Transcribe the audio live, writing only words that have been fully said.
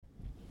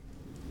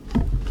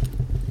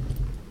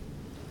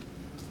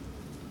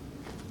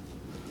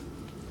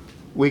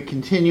We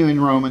continue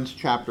in Romans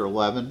chapter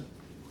 11.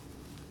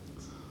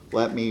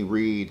 Let me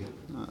read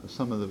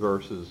some of the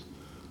verses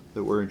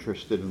that we're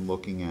interested in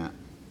looking at.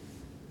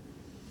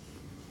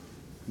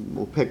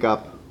 We'll pick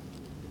up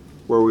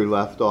where we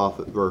left off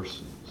at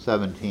verse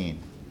 17.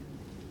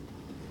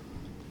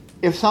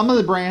 If some of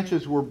the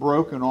branches were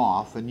broken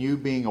off, and you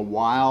being a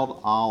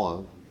wild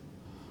olive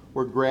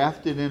were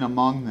grafted in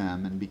among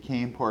them and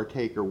became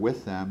partaker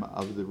with them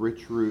of the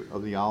rich root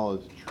of the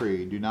olive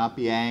tree, do not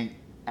be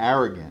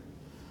arrogant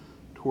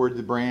toward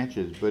the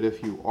branches, but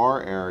if you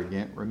are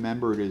arrogant,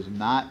 remember it is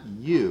not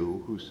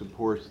you who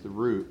supports the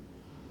root,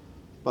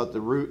 but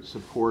the root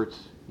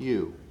supports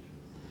you.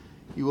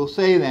 You will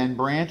say then,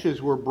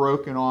 branches were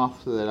broken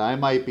off so that I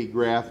might be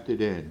grafted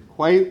in.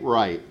 Quite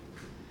right.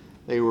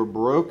 They were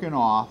broken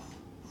off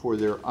for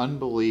their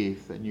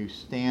unbelief, and you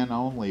stand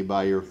only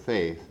by your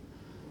faith.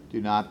 Do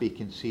not be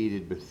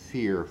conceited, but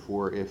fear,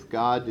 for if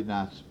God did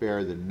not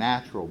spare the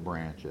natural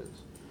branches,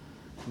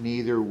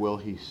 neither will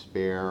he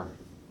spare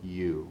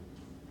you.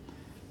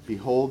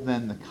 Behold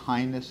then the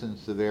kindness and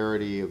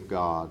severity of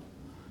God.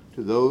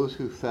 To those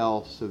who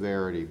fell,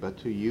 severity, but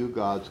to you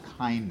God's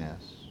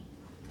kindness.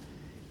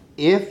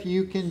 If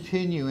you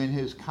continue in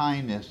his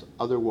kindness,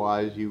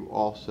 otherwise you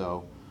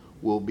also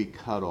will be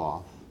cut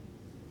off.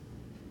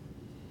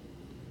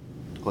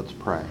 Let's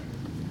pray.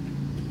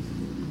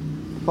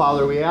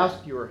 Father, we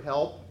ask your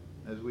help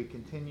as we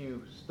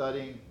continue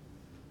studying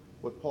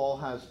what Paul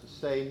has to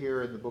say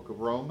here in the book of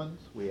Romans.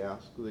 We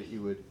ask that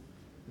you would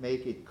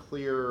make it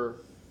clearer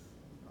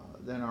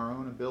than our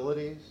own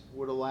abilities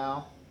would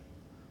allow.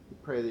 We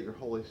pray that your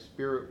Holy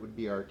Spirit would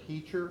be our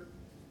teacher,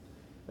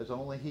 as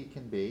only he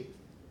can be.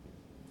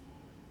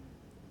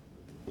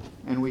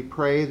 And we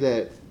pray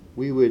that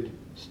we would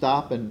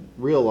stop and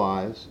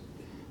realize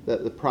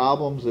that the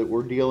problems that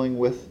we're dealing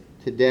with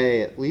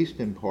today, at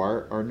least in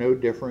part, are no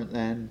different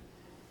than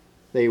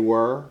they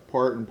were,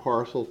 part and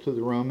parcel to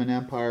the Roman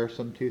Empire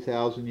some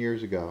 2,000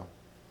 years ago.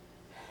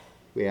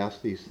 We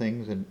ask these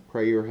things and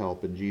pray your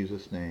help in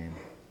Jesus' name.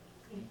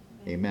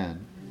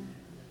 Amen.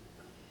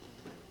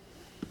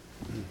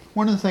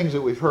 One of the things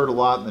that we've heard a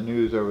lot in the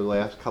news over the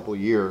last couple of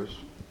years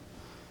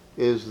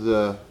is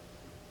the,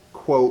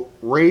 quote,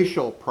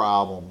 racial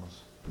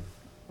problems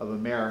of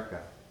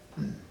America.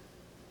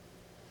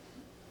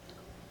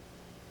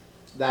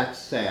 That's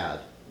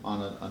sad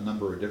on a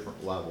number of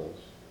different levels.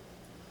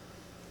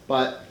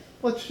 But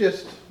let's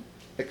just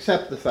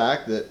accept the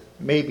fact that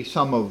maybe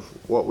some of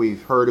what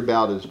we've heard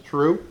about is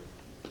true.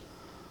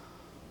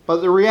 But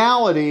the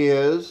reality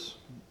is,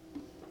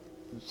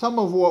 some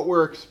of what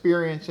we're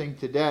experiencing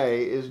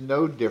today is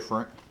no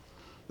different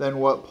than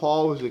what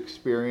Paul was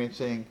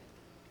experiencing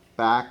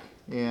back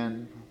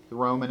in the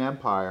Roman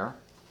Empire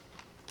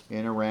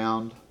in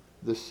around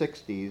the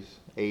 60s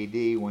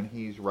AD when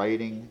he's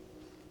writing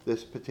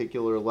this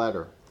particular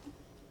letter.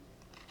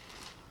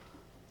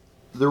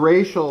 The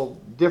racial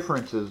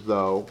differences,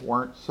 though,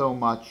 weren't so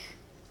much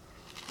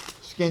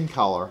skin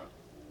color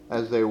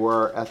as they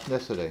were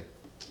ethnicity.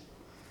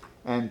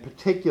 And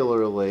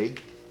particularly,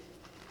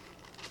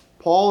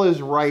 Paul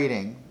is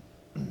writing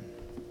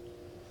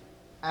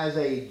as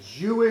a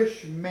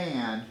Jewish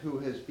man who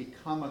has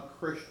become a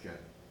Christian.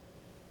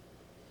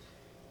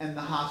 And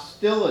the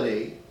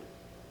hostility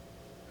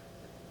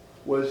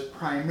was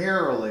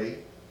primarily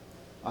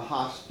a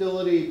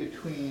hostility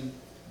between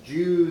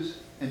Jews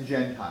and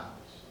Gentiles.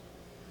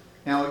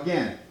 Now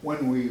again,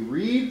 when we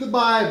read the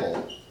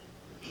Bible,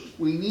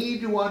 we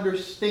need to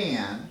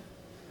understand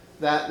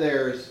that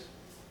there's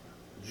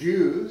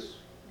Jews,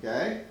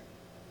 okay?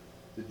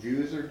 The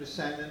Jews are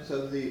descendants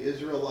of the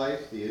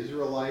Israelites. The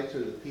Israelites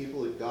are the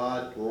people that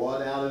God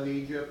brought out of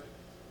Egypt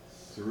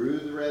through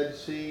the Red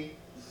Sea,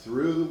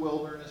 through the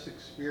wilderness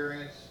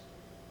experience,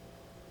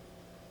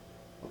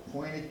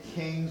 appointed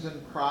kings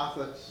and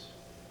prophets,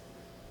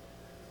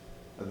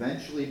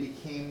 eventually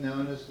became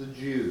known as the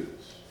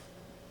Jews.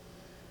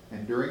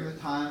 And during the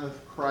time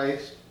of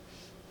Christ,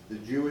 the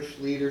Jewish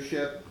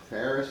leadership, the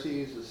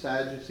Pharisees, the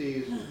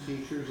Sadducees, the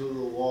teachers of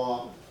the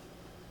law,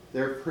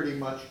 they're pretty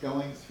much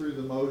going through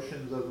the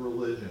motions of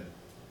religion.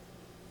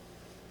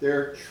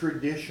 They're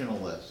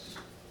traditionalists.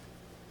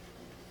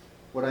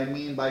 What I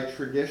mean by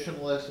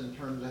traditionalists in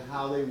terms of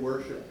how they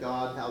worship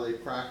God, how they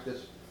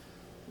practice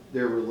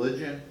their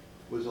religion,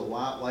 was a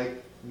lot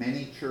like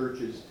many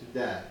churches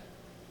today.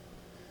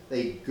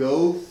 They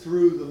go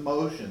through the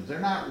motions. They're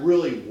not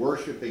really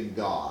worshiping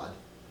God.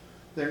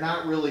 They're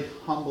not really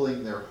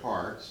humbling their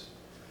hearts.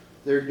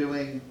 They're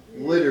doing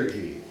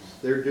liturgies.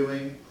 They're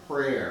doing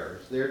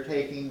prayers. They're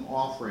taking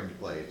offering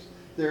plates.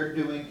 They're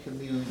doing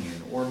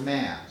communion or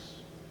Mass.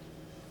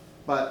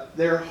 But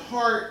their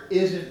heart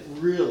isn't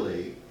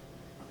really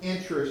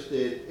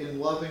interested in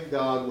loving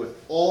God with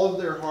all of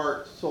their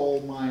heart,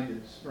 soul, mind,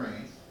 and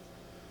strength.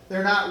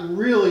 They're not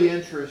really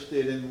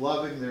interested in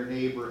loving their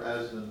neighbor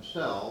as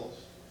themselves.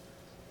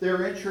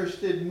 They're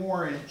interested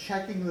more in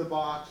checking the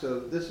box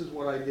of, this is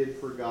what I did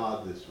for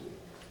God this week.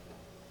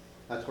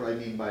 That's what I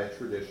mean by a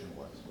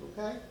traditionalist,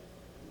 okay?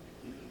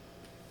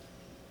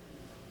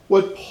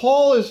 What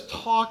Paul is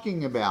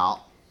talking about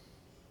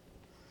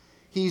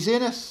He's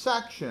in a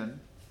section,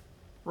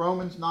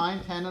 Romans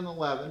 9, 10, and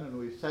 11, and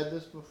we've said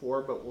this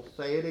before, but we'll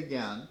say it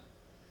again,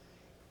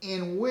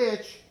 in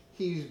which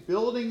he's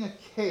building a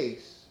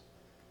case,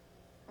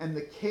 and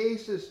the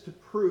case is to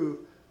prove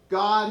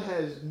God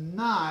has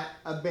not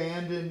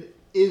abandoned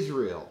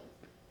Israel.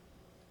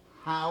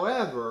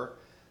 However,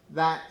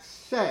 that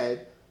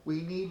said,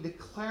 we need to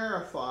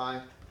clarify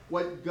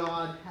what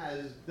God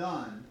has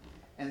done,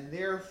 and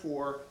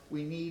therefore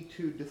we need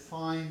to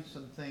define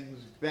some things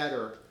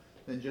better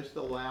than just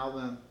allow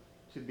them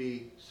to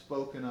be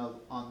spoken of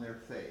on their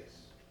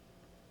face.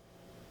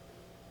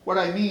 What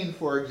I mean,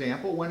 for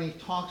example, when he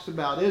talks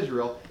about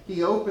Israel,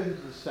 he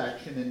opens the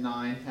section in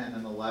 9, 10,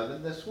 and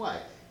 11 this way.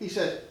 He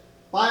says,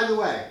 by the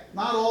way,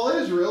 not all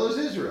Israel is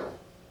Israel.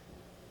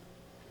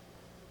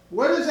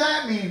 What does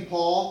that mean,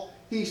 Paul?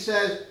 He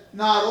says,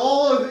 not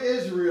all of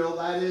Israel,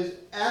 that is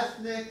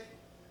ethnic,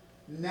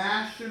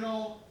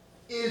 national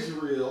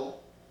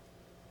Israel,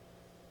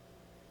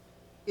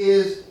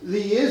 is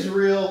the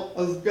Israel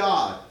of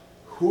God.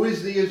 Who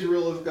is the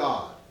Israel of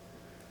God?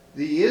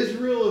 The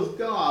Israel of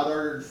God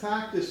are in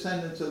fact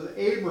descendants of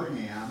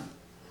Abraham,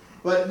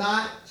 but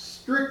not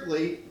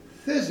strictly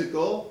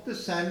physical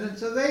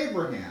descendants of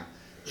Abraham.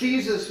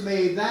 Jesus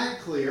made that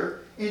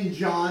clear in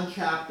John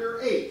chapter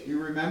 8. You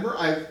remember,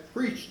 I've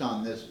preached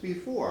on this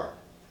before.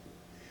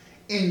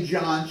 In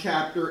John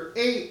chapter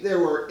 8, there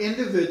were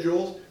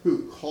individuals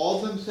who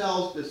called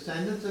themselves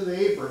descendants of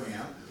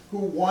Abraham who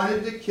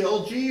wanted to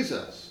kill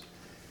Jesus.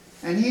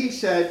 And he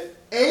said,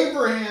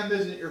 Abraham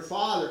isn't your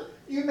father.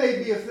 You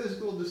may be a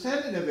physical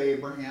descendant of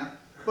Abraham,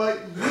 but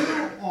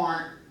you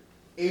aren't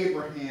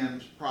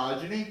Abraham's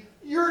progeny.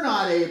 You're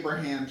not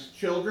Abraham's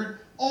children.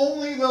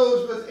 Only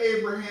those with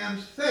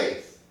Abraham's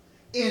faith.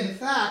 In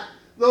fact,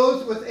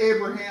 those with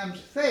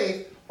Abraham's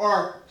faith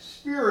are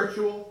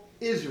spiritual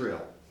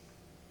Israel.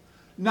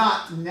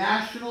 Not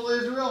national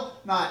Israel,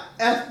 not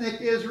ethnic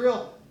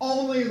Israel.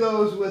 Only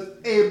those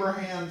with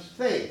Abraham's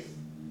faith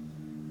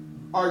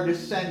are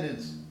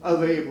descendants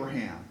of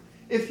Abraham.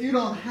 If you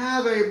don't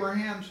have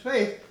Abraham's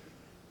faith,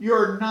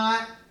 you're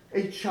not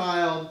a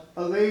child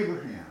of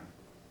Abraham.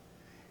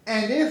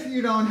 And if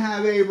you don't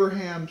have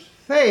Abraham's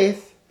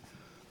faith,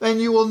 then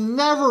you will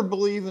never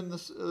believe in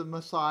the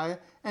Messiah,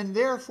 and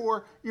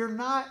therefore you're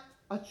not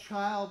a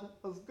child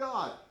of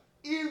God,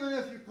 even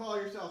if you call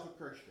yourself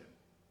a Christian.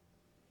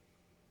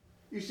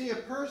 You see, a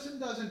person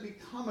doesn't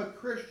become a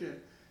Christian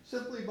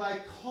simply by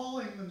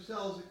calling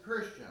themselves a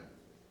Christian.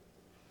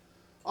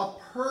 A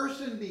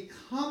person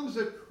becomes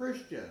a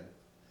Christian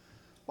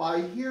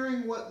by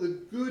hearing what the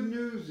good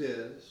news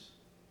is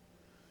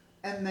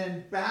and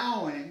then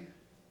bowing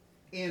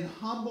in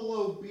humble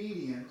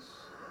obedience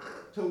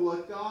to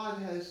what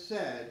God has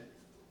said,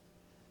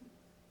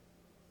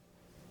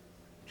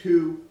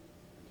 to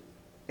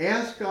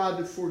ask God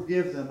to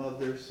forgive them of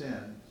their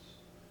sins,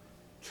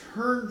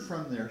 turn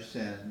from their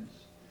sins,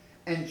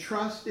 and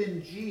trust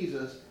in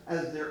Jesus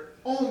as their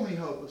only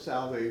hope of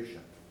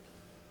salvation.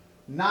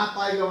 Not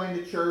by going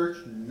to church,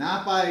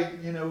 not by,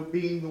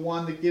 being the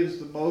one that gives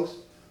the most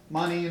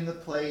money in the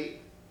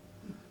plate,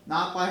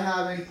 not by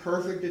having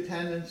perfect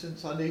attendance in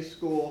Sunday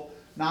school,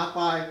 not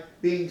by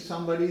being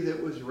somebody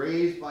that was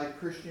raised by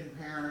Christian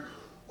parents.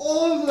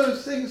 All of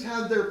those things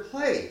have their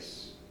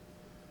place.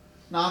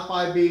 Not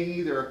by being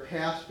either a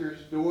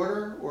pastor's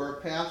daughter or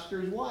a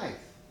pastor's wife,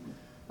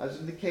 as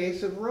in the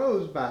case of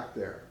Rose back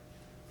there.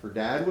 Her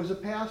dad was a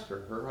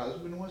pastor. Her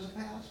husband was a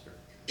pastor.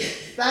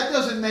 That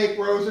doesn't make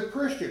Rose a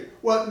Christian.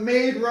 What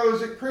made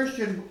Rose a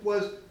Christian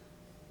was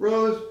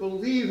Rose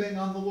believing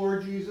on the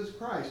Lord Jesus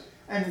Christ.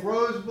 And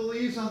Rose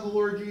believes on the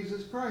Lord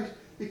Jesus Christ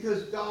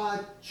because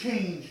God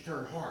changed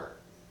her heart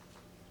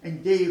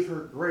and gave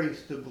her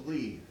grace to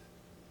believe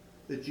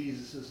that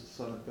Jesus is the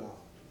Son of God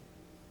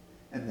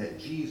and that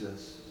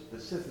Jesus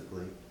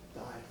specifically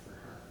died for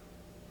her.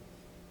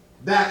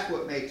 That's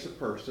what makes a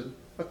person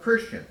a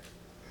Christian.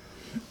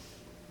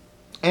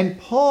 And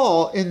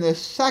Paul, in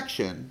this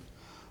section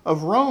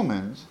of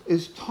Romans,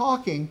 is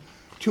talking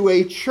to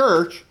a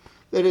church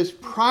that is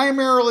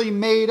primarily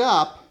made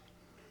up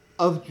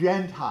of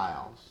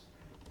Gentiles.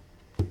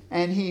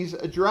 And he's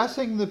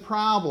addressing the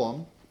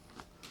problem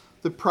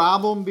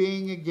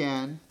being,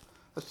 again,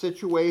 a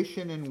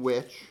situation in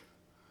which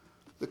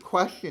the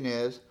question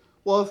is,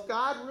 well, if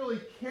God really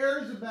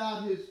cares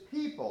about his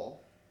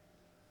people,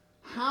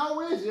 how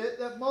is it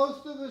that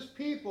most of his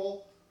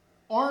people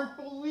aren't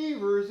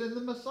believers in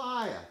the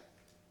Messiah?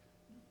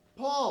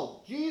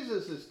 Paul,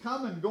 Jesus is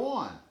come and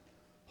gone.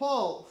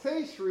 Paul,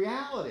 face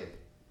reality.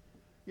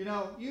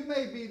 You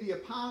may be the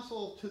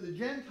apostle to the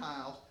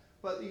Gentiles,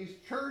 but these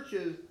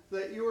churches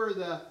that you are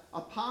the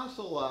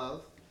apostle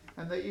of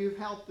and that you've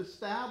helped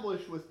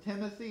establish with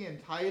Timothy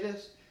and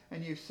Titus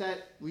and you've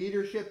set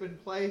leadership in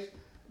place,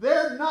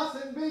 they're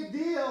nothing big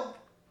deal.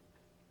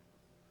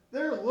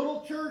 They're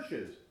little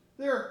churches.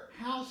 They're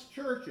house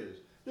churches.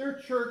 They're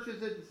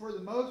churches that, for the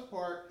most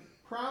part,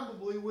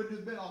 probably would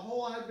have been a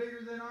whole lot bigger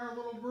than our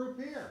little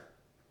group here.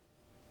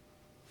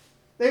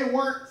 They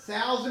weren't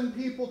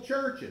 1,000-people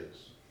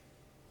churches.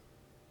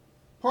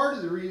 Part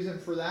of the reason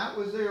for that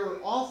was they were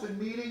often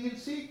meeting in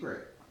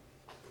secret.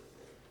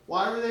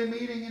 Why were they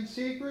meeting in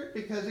secret?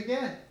 Because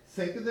again,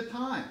 think of the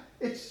time.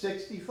 It's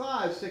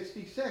 65,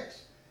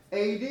 66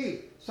 AD,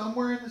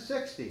 somewhere in the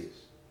 60s.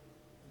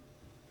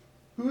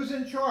 Who's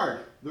in charge?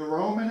 The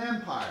Roman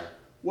Empire.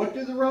 What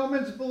do the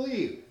Romans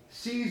believe?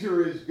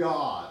 Caesar is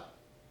God.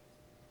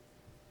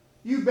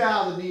 You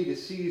bow the knee to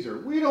Caesar.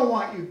 We don't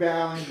want you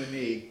bowing the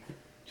knee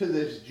to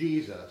this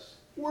Jesus.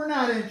 We're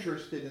not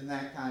interested in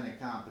that kind of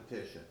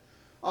competition.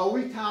 Oh,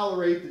 we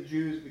tolerate the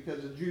Jews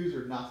because the Jews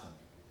are nothing.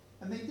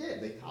 And they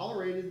did. They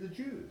tolerated the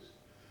Jews.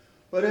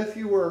 But if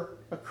you were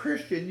a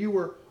Christian, you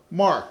were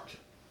marked.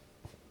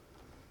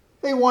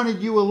 They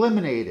wanted you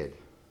eliminated.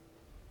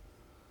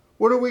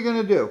 What are we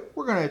going to do?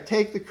 We're going to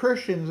take the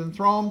Christians and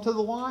throw them to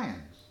the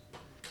lions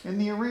in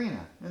the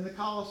arena, in the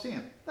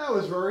Colosseum. That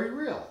was very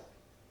real.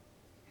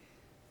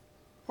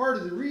 Part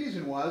of the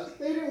reason was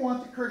they didn't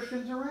want the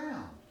Christians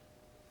around.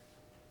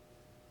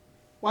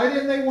 Why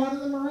didn't they want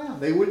them around?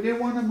 They didn't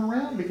want them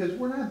around because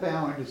we're not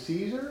bowing to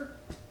Caesar.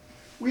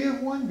 We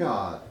have one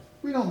God.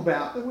 We don't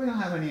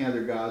have any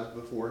other gods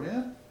before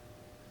him.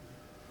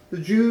 The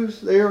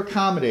Jews, they are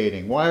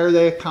accommodating. Why are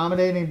they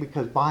accommodating?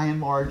 Because by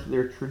and large,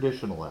 they're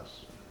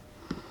traditionalists.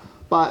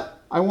 But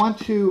I want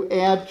to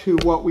add to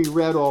what we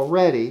read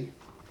already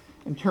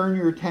and turn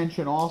your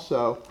attention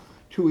also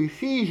to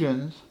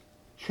Ephesians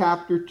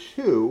chapter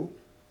 2,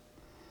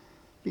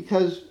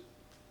 because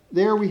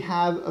there we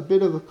have a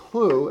bit of a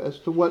clue as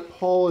to what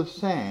Paul is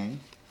saying.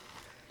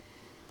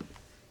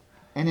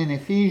 And in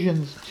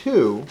Ephesians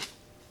 2,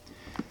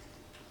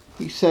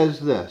 he says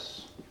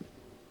this,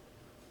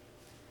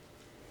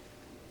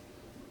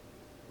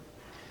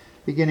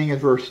 beginning at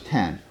verse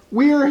 10.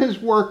 We are his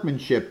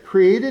workmanship,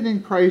 created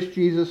in Christ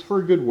Jesus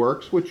for good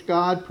works, which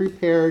God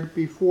prepared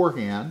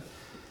beforehand,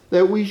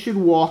 that we should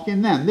walk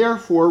in them.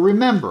 Therefore,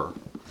 remember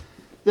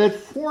that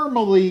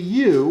formerly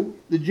you,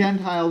 the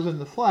Gentiles in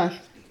the flesh,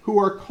 who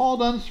are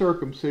called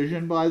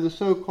uncircumcision by the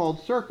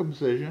so-called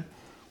circumcision,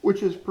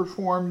 which is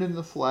performed in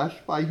the flesh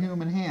by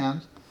human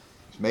hands,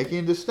 it's making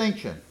a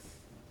distinction.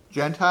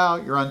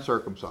 Gentile, you're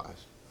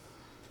uncircumcised.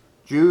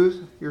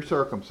 Jews, you're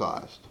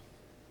circumcised.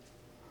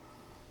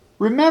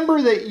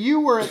 Remember that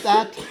you were at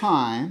that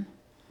time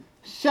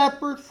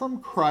separate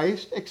from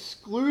Christ,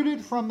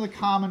 excluded from the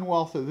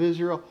commonwealth of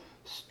Israel,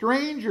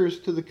 strangers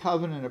to the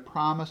covenant of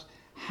promise,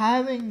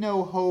 having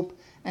no hope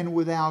and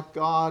without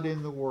God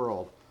in the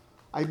world.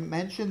 I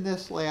mentioned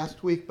this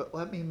last week, but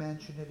let me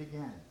mention it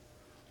again.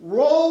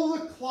 Roll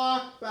the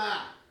clock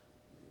back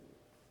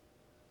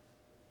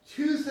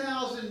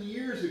 2,000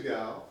 years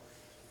ago.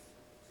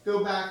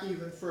 Go back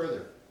even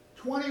further.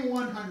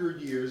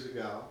 2,100 years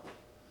ago.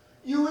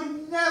 You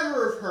would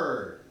never have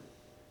heard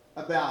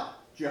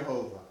about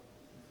Jehovah.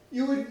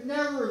 You would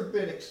never have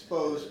been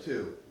exposed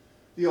to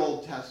the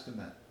Old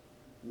Testament.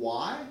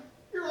 Why?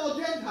 You're all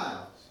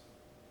Gentiles.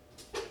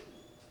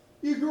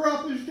 You grew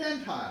up as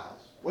Gentiles.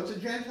 What's a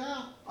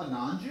Gentile? A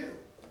non-Jew.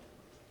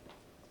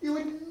 You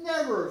would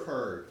never have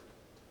heard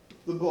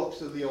the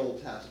books of the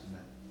Old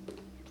Testament.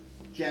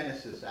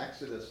 Genesis,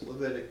 Exodus,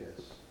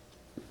 Leviticus,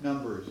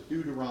 Numbers,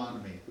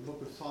 Deuteronomy, the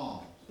book of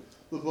Psalms,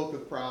 the book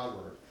of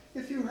Proverbs.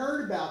 If you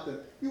heard about them,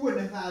 you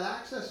wouldn't have had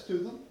access to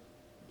them.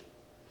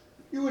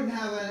 You wouldn't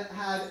have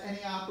had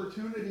any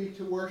opportunity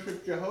to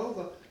worship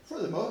Jehovah for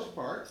the most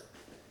part.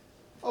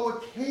 Oh,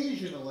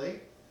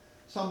 occasionally,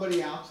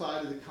 somebody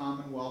outside of the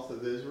Commonwealth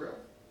of Israel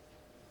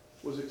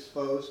was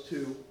exposed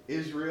to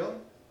Israel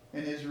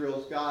and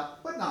Israel's God,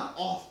 but not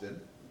often.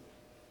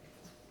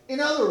 In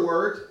other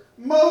words,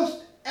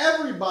 most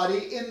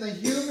everybody in the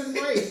human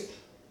race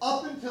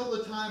up until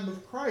the time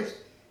of Christ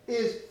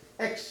is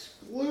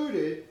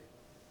excluded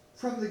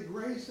from the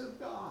grace of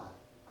God.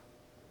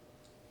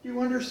 Do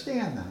you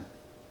understand that?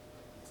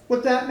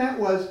 What that meant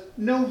was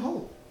no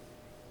hope.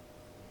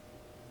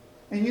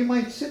 And you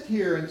might sit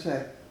here and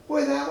say,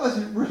 boy, that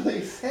wasn't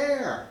really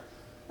fair.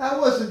 That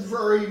wasn't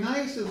very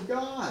nice of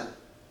God.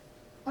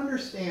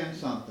 Understand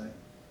something.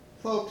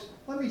 Folks,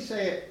 let me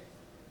say it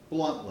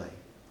bluntly.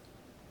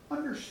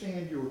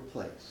 Understand your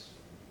place.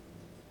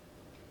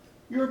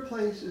 Your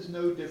place is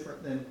no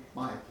different than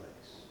my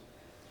place.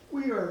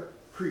 We are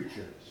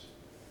creatures.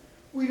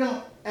 We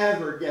don't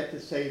ever get to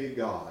say to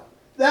God,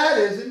 that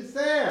isn't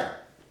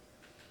fair.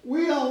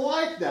 We don't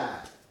like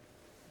that.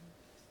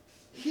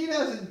 He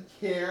doesn't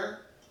care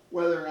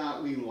whether or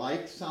not we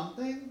like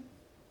something.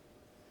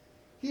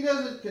 He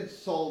doesn't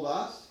consult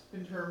us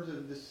in terms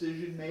of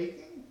decision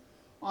making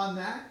on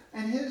that.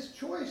 And his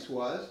choice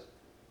was,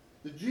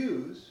 the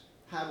Jews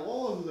had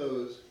all of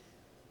those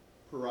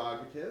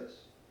prerogatives,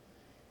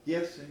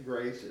 gifts and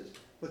graces,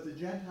 but the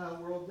Gentile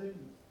world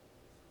didn't.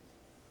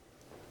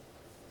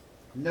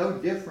 No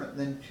different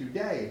than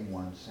today in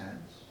one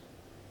sense.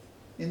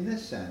 In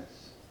this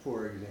sense,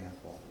 for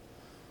example.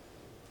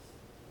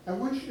 I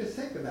want you to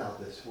think about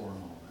this for a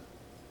moment.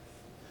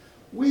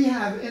 We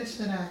have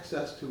instant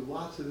access to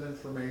lots of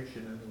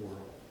information in the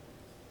world.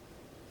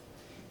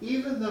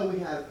 Even though we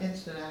have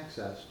instant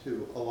access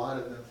to a lot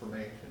of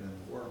information in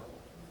the world,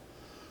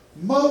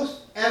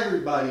 Most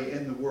everybody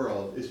in the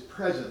world is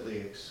presently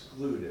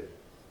excluded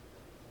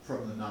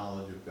from the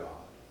knowledge of God.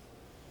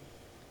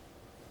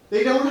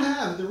 They don't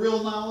have the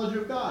real knowledge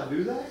of God,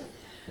 do they?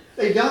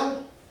 They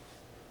don't.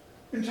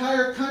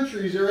 Entire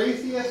countries are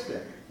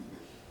atheistic.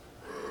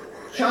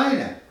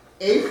 China,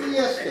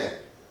 atheistic.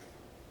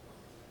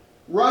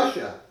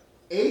 Russia,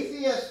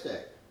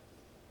 atheistic.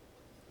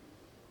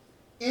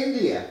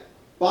 India,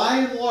 by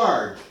and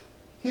large,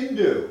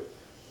 Hindu,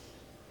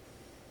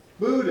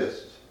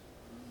 Buddhist,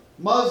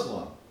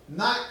 Muslim,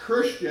 not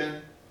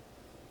Christian.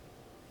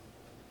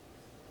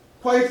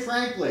 Quite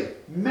frankly,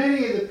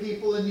 many of the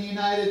people in the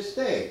United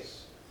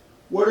States,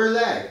 what are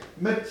they?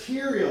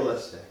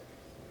 Materialistic.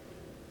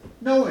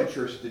 No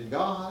interest in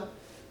God.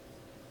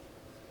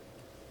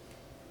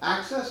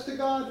 Access to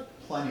God?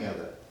 Plenty of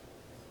it.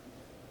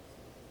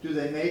 Do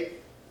they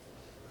make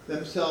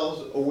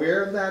themselves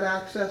aware of that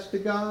access to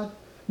God?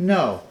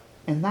 No.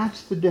 And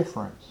that's the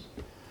difference.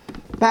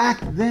 Back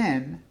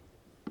then,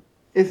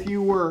 if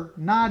you were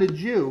not a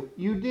Jew,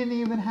 you didn't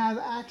even have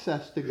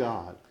access to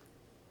God.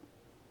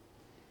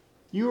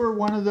 You were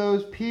one of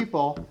those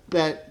people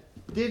that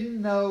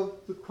didn't know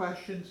the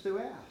questions to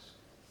ask.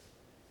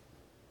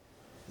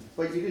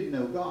 But you didn't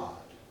know God.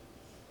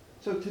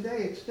 So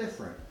today it's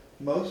different.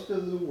 Most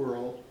of the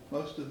world,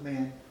 most of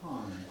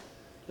mankind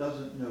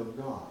doesn't know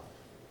God.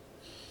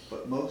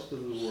 But most of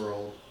the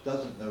world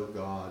doesn't know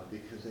God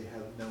because they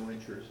have no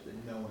interest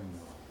in knowing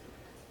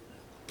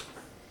God.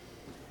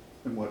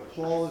 And what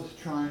Paul is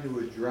trying to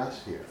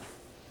address here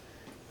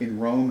in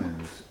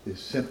Romans is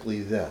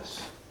simply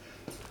this.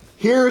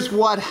 Here's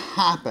what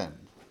happened.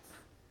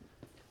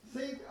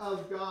 Think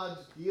of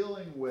God's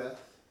dealing with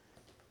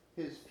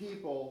his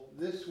people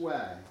this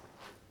way.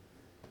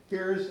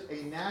 Here's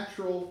a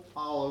natural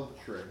olive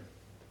tree.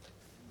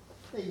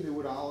 They knew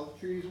what olive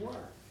trees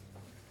were.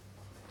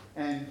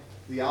 And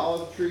the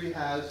olive tree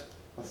has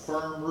a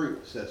firm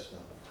root system.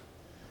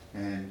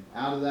 And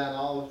out of that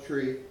olive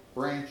tree,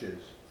 branches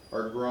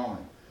are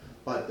growing.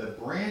 But the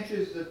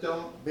branches that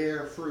don't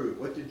bear fruit,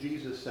 what did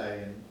Jesus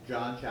say in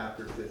John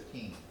chapter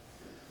 15?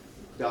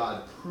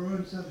 God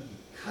prunes them,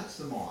 he cuts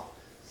them off,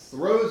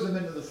 throws them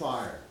into the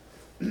fire.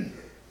 In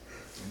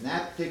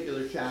that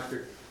particular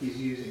chapter, he's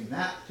using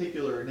that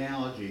particular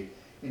analogy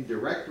in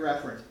direct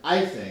reference,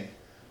 I think,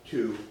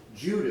 to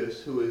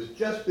Judas, who has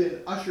just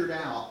been ushered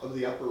out of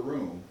the upper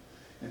room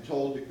and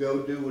told to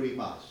go do what he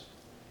must.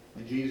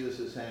 And Jesus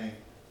is saying,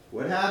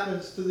 what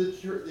happens to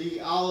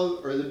the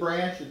olive or the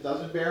branch that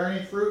doesn't bear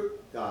any fruit?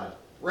 God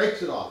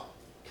breaks it off,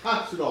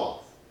 cuts it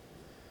off.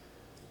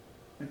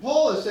 And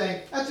Paul is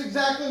saying, that's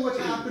exactly what's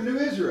happened to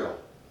Israel.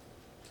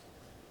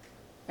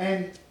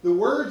 And the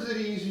words that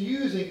he's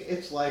using,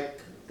 it's like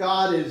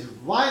God is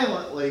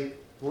violently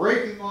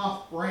breaking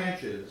off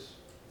branches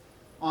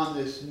on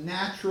this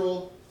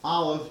natural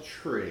olive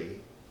tree.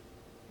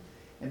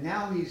 And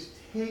now he's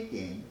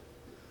taking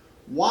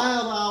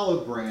wild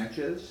olive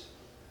branches,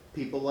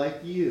 people like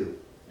you,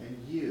 and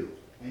you,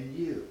 and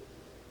you,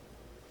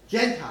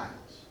 Gentiles,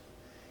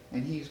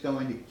 and he's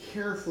going to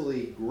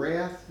carefully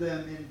graft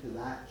them into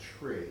that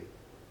tree,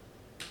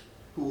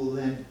 who will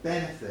then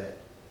benefit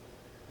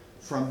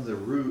from the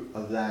root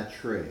of that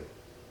tree.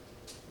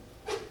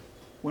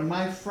 When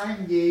my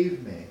friend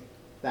gave me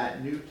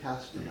that New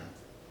Testament,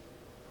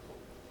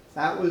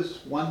 that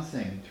was one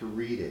thing to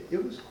read it.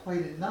 It was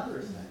quite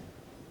another thing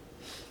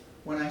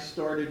when I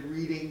started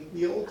reading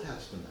the Old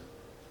Testament.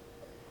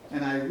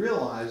 And I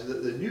realized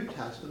that the New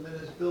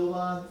Testament is built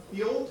on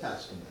the Old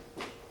Testament.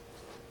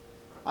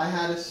 I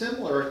had a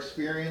similar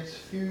experience a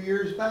few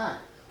years back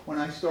when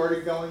I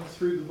started going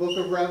through the book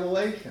of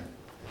Revelation.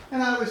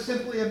 And I was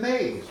simply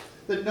amazed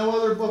that no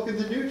other book in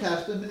the New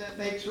Testament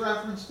makes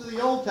reference to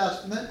the Old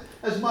Testament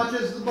as much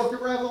as the book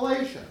of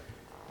Revelation.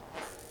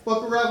 The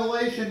book of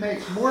Revelation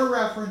makes more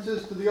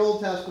references to the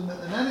Old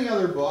Testament than any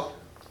other book.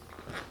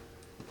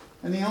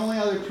 And the only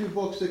other two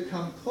books that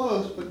come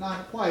close, but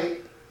not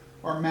quite,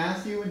 are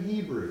Matthew and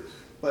Hebrews.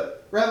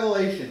 But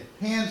Revelation,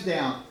 hands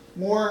down,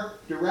 more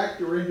direct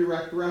or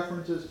indirect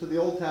references to the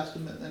Old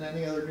Testament than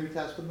any other New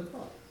Testament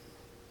book.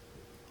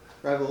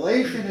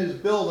 Revelation is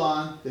built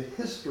on the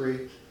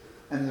history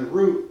and the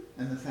root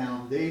and the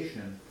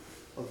foundation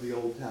of the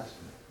Old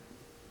Testament.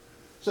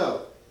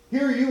 So,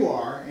 here you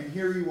are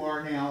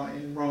now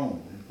in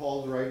Rome, and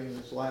Paul's writing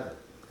this letter.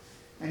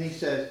 And he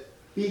says,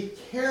 be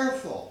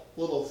careful,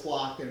 little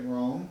flock in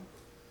Rome,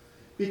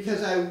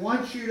 because I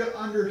want you to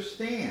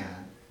understand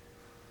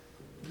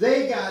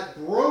they got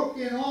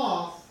broken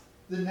off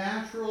the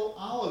natural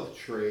olive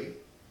tree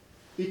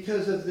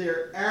because of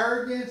their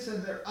arrogance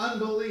and their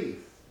unbelief.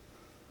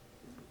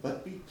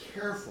 But be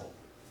careful.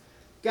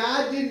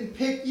 God didn't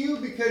pick you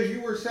because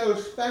you were so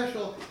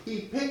special.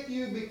 He picked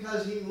you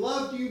because he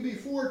loved you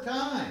before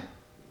time.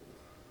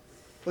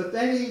 But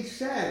then he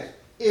says,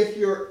 if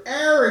you're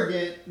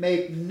arrogant,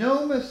 make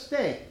no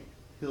mistake,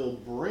 he'll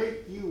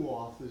break you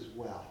off as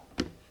well.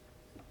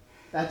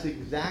 That's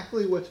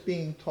exactly what's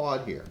being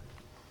taught here.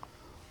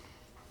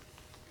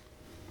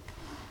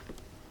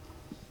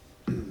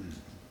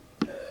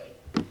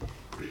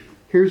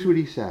 Here's what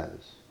he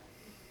says.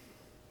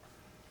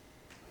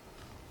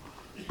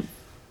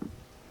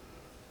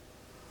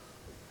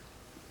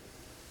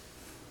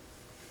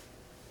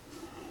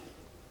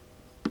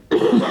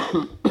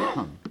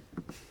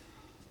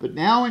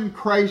 now in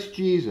Christ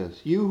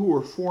Jesus, you who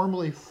were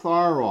formerly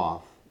far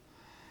off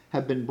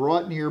have been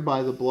brought near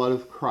by the blood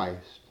of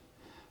Christ.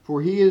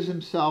 For he is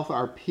himself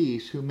our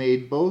peace, who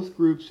made both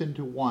groups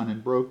into one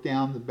and broke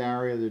down the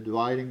barrier of the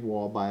dividing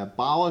wall by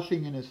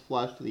abolishing in his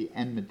flesh the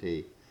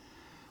enmity,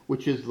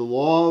 which is the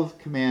law of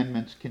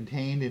commandments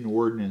contained in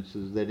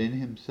ordinances, that in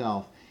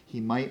himself he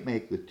might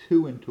make the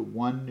two into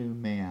one new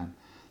man,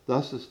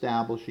 thus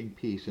establishing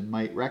peace, and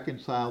might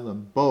reconcile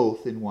them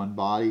both in one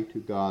body to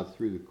God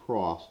through the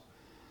cross,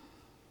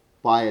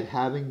 by it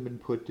having been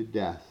put to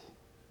death.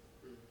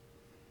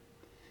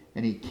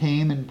 And he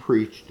came and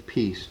preached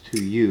peace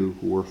to you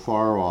who were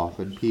far off,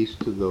 and peace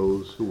to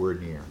those who were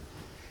near.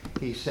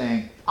 He's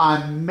saying,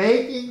 I'm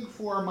making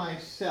for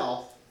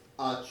myself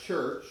a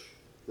church,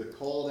 the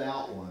called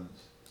out ones,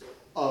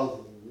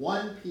 of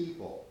one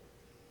people.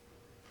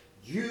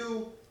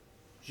 Jew,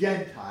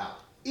 Gentile,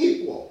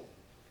 equal.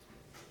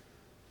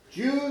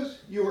 Jews,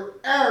 you were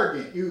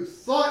arrogant. You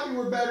thought you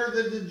were better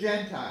than the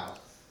Gentiles.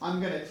 I'm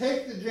going to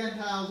take the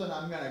Gentiles and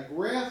I'm going to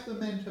graft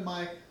them into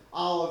my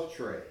olive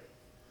tree.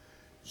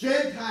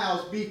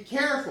 Gentiles, be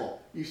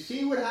careful. You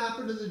see what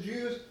happened to the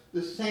Jews?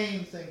 The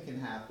same thing can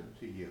happen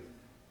to you.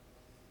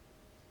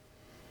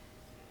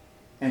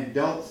 And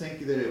don't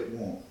think that it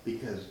won't,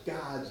 because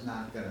God's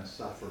not going to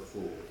suffer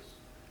fools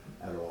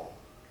at all.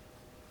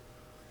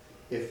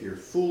 If you're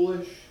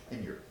foolish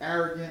and you're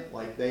arrogant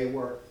like they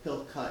were,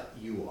 he'll cut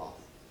you off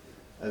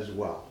as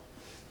well.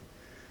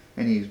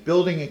 And he's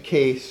building a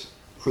case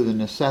for the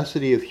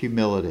necessity of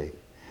humility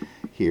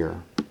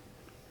here.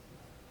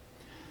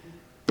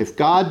 If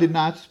God did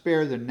not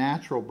spare the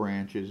natural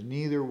branches,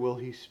 neither will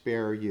he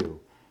spare you.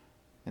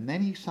 And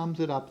then he sums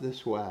it up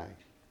this way.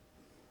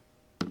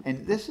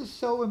 And this is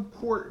so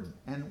important.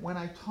 And when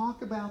I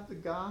talk about the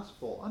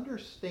gospel,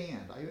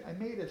 understand, I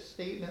made a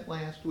statement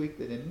last week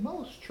that in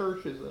most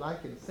churches that I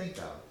can think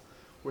of,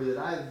 or that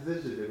I've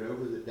visited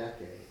over the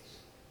decades,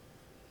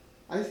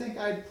 I think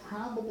I'd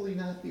probably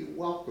not be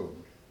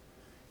welcomed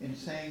in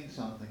saying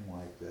something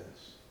like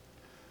this.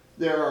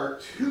 There are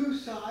two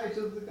sides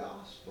of the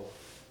gospel.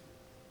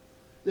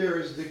 There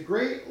is the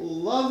great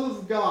love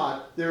of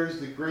God. There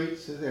is the great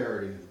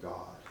severity of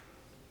God.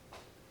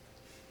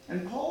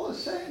 And Paul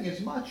is saying as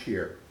much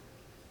here.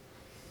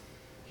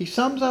 He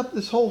sums up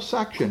this whole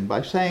section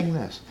by saying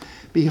this.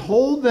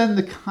 Behold then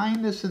the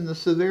kindness and the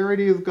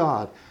severity of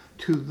God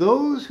to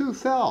those who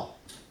fell.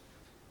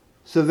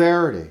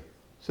 Severity.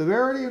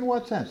 Severity in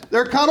what sense?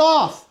 They're cut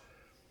off.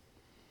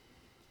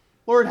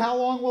 Lord, how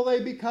long will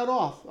they be cut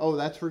off? Oh,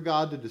 that's for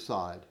God to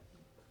decide.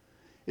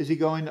 Is he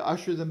going to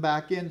usher them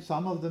back in?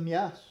 Some of them,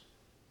 yes.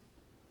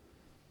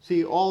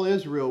 See, all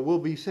Israel will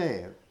be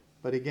saved.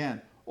 But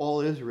again, all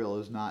Israel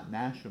is not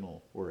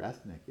national or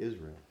ethnic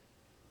Israel.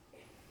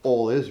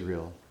 All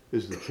Israel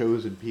is the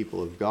chosen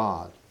people of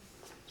God,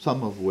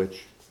 some of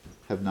which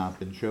have not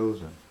been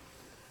chosen.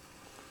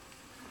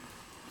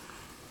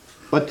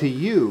 But to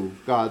you,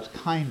 God's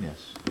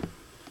kindness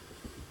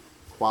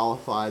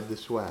qualified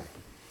this way.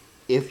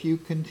 If you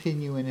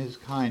continue in his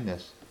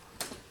kindness,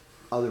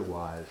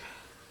 otherwise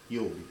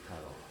you'll be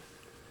cut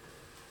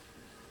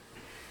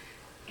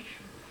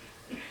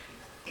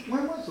off.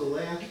 When was the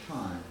last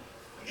time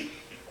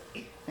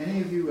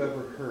any of you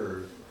ever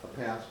heard a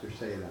pastor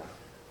say that?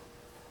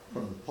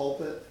 From the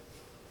pulpit,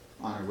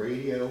 on a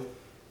radio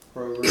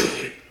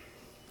program,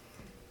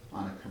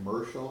 on a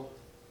commercial?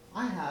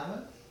 I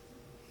haven't.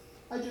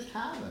 I just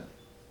haven't.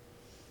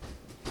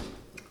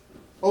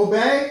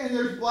 Obey and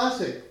there's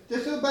blessing.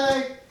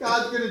 Disobey,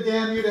 God's going to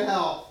damn you to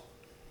hell.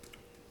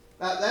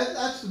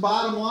 That's the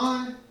bottom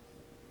line.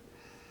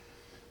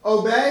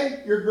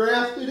 Obey, you're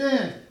grafted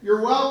in.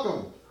 You're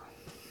welcome.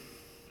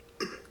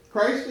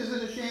 Christ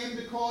isn't ashamed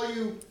to call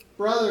you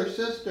brother,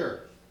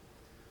 sister.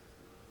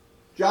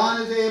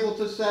 John is able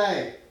to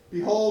say,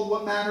 behold,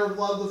 what manner of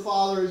love the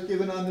Father has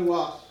given unto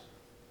us,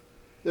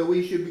 that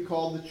we should be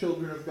called the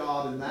children of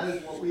God, and that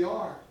is what we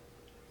are.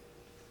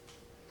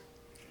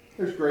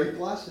 There's great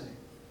blessing.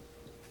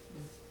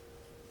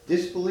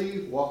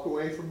 Disbelieve, walk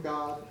away from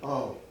God.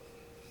 Oh,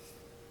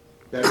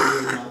 better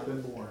you had not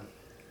been born.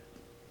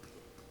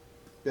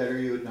 Better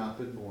you had not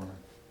been born.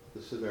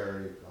 The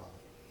severity of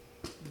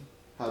God.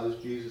 How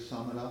does Jesus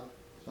sum it up?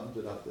 Sums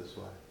it up this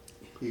way.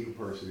 He who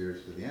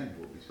perseveres to the end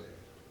will be saved.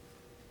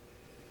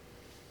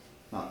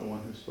 Not the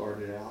one who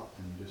started out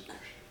and just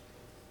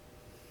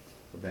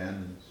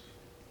abandons.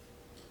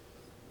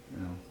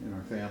 You know, in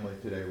our family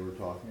today we were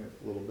talking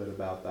a little bit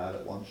about that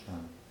at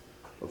lunchtime,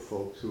 of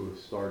folks who have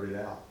started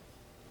out.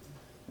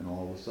 And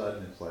all of a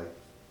sudden it's like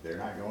they're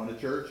not going to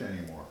church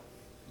anymore.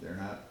 They're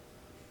not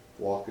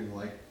walking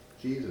like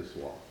Jesus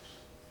walks,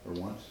 or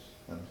wants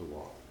them to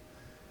walk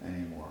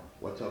anymore.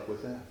 What's up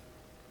with that?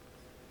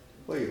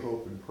 Well, you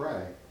hope and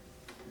pray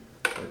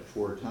that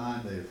for a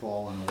time they've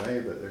fallen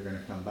away, but they're going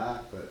to come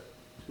back. But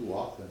too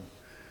often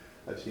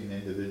I've seen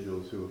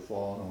individuals who have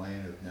fallen away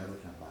and have never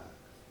come back.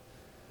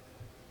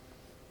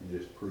 And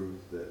just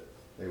proved that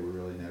they were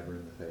really never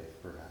in the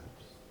faith, perhaps.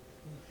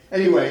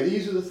 Anyway,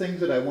 these are the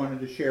things that I wanted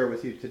to share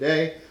with you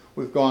today.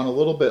 We've gone a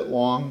little bit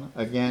long.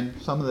 Again,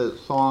 some of the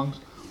songs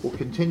we'll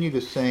continue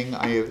to sing.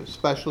 I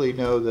especially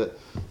know that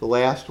the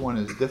last one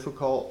is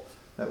difficult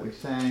that we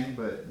sang,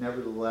 but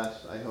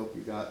nevertheless, I hope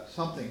you got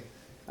something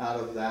out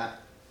of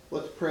that.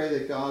 Let's pray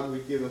that God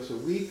would give us a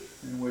week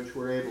in which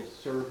we're able to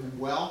serve him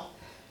well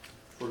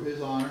for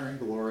his honor and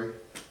glory,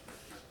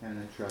 and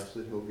I trust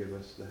that he'll give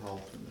us the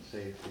health and the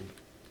safety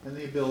and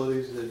the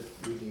abilities that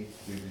we need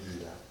to do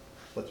that.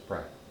 Let's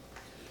pray.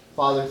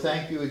 Father,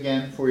 thank you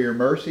again for your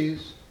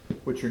mercies,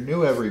 which are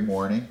new every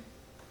morning.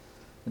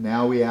 And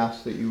now we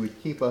ask that you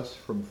would keep us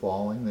from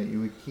falling, that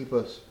you would keep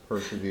us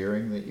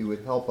persevering, that you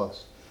would help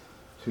us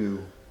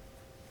to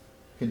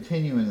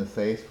continue in the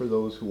faith for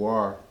those who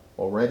are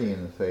already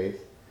in the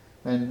faith,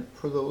 and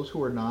for those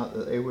who are not,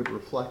 that they would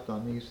reflect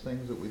on these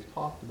things that we've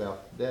talked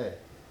about today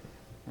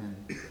and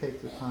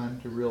take the time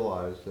to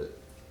realize that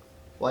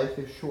life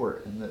is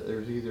short and that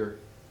there's either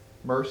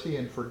mercy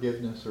and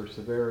forgiveness or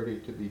severity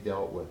to be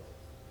dealt with.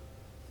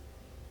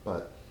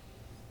 But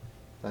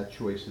that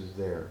choice is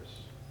theirs.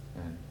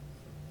 And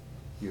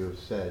you have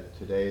said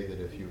today that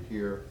if you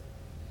hear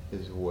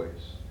his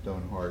voice,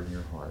 don't harden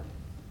your heart.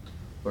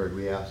 Lord,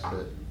 we ask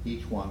that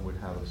each one would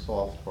have a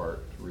soft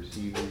heart to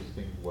receive these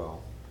things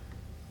well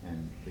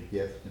and the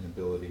gift and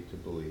ability to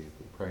believe.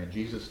 We pray in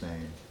Jesus'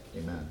 name,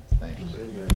 amen. Thanks.